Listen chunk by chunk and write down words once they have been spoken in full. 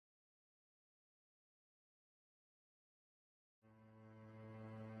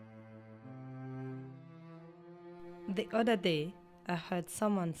The other day, I heard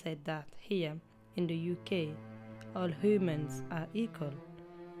someone say that here in the UK, all humans are equal.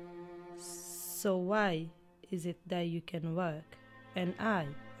 So why is it that you can work and I,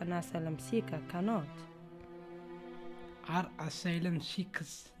 an asylum seeker, cannot? Are asylum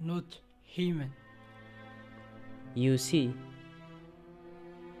seekers not human? You see,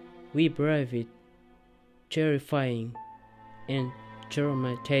 we private, terrifying and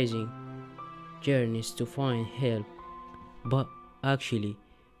traumatizing journeys to find help, but actually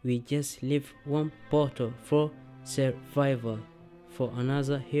we just leave one portal for survival for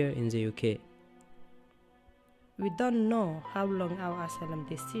another here in the UK. We don't know how long our asylum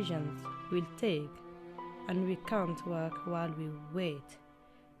decisions will take, and we can't work while we wait.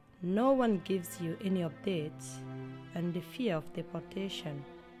 No one gives you any updates, and the fear of deportation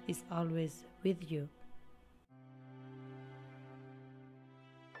is always with you.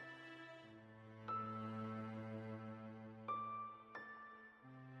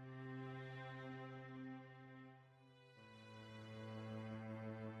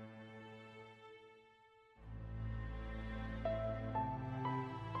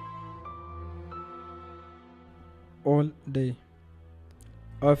 All day,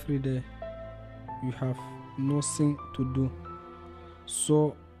 every day, we have nothing to do,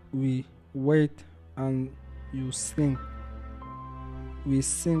 so we wait and you think. We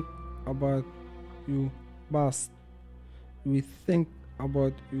think about your past, we think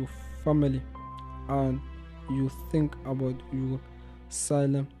about your family, and you think about your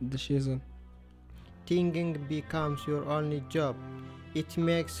asylum decision. Thinking becomes your only job. It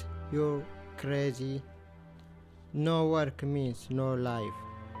makes you crazy. No work means no life.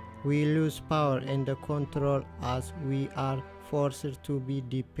 We lose power and control as we are forced to be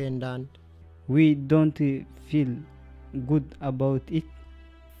dependent. We don't feel good about it.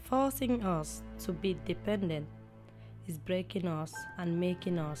 Forcing us to be dependent is breaking us and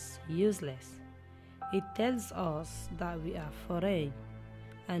making us useless. It tells us that we are foreign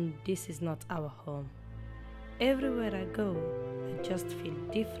and this is not our home. Everywhere I go, I just feel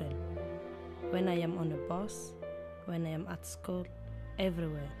different. When I am on a bus, when I am at school,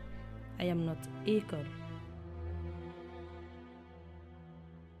 everywhere, I am not equal.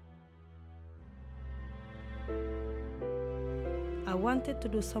 I wanted to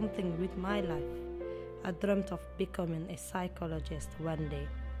do something with my life. I dreamt of becoming a psychologist one day.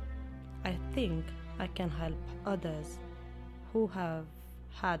 I think I can help others who have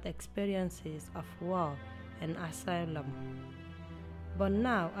had experiences of war and asylum. But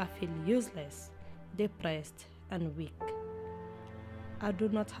now I feel useless, depressed, and weak. I do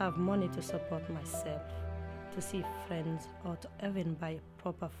not have money to support myself, to see friends, or to even buy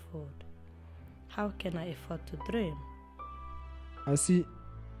proper food. How can I afford to dream? I see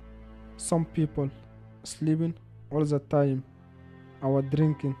some people sleeping all the time or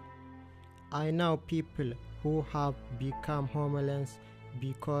drinking. I know people who have become homeless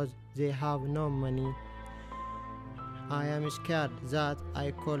because they have no money. I am scared that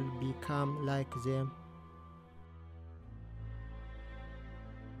I could become like them.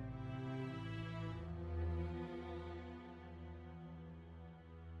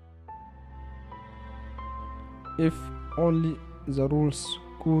 If only the rules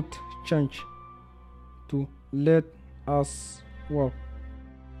could change to let us work.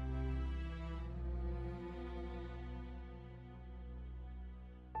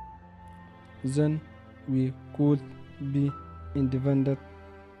 Then we could be independent,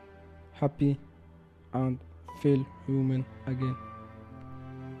 happy, and feel human again.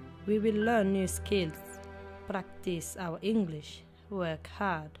 We will learn new skills, practice our English, work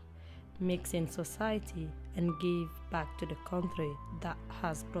hard, mix in society, and give back to the country that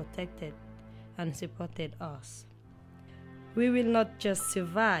has protected and supported us. We will not just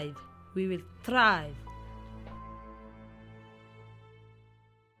survive, we will thrive.